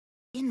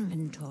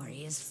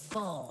inventory is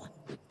full.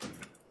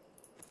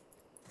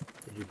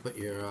 Did you put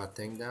your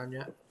thing down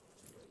yet?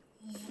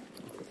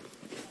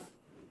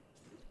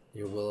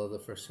 Your Will of the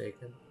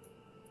Forsaken?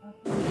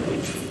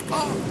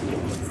 Oh!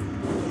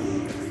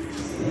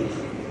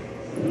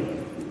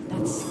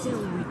 That's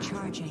still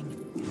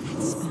recharging.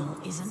 That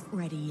spell isn't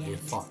ready yet. You're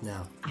fucked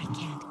now. I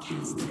can't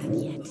cast that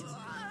yet.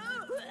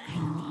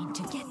 I need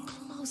to get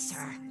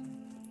closer.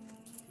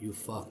 You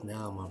fucked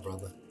now, my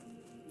brother.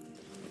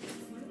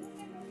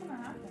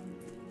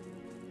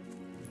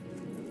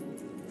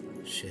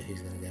 Shit,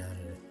 he's gonna get out of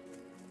it.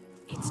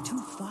 It's too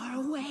far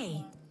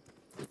away.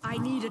 I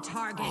need a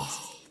target.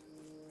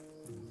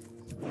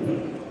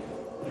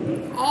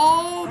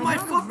 Oh, my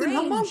fucking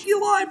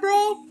homunculi,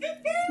 bro!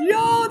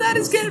 Yo, that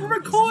is getting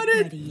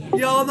recorded!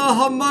 Yo, the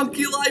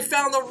homunculi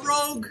found the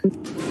rogue!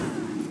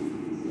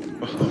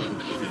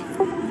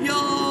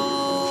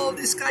 Yo,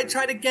 this guy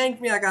tried to gank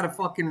me. I gotta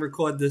fucking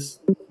record this.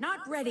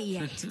 Not ready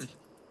yet. That's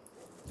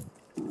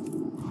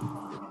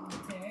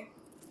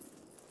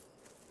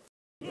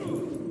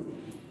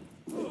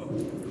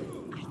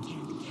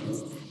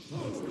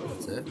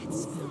it? That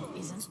spell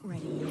isn't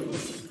ready yet.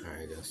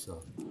 Alright, I guess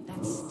so.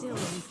 That's still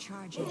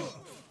recharging.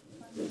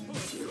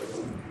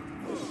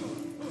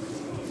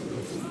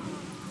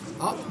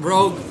 Oh,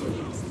 rogue!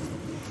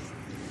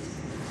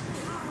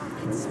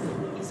 That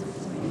spell isn't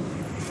ready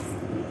yet.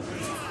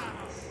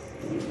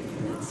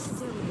 That's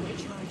still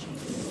recharging.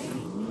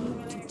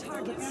 I need to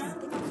target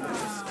something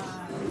first.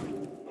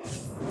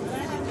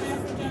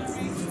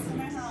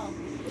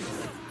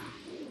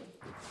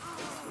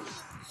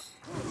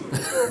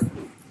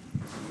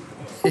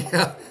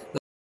 Yeah.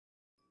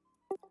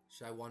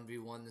 Should I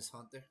 1v1 this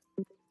hunter?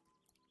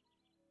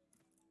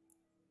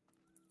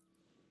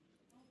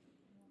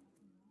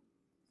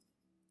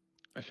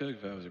 I feel like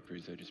if I was a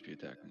priest, I'd just be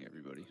attacking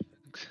everybody.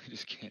 I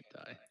just can't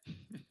die. It's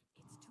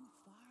too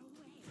far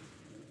away.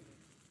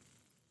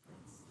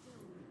 That's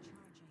still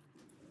recharging.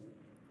 That spell isn't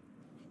ready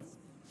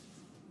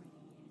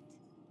yet.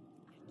 I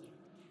can't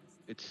cast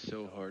it. It's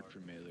so hard for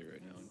melee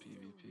right now in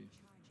PvP.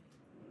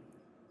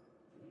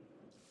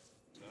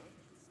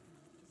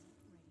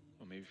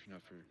 Well, maybe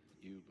not for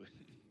you, but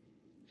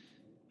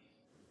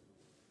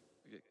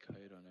I get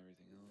kite on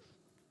everything else.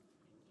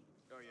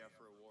 Oh yeah,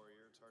 for a war.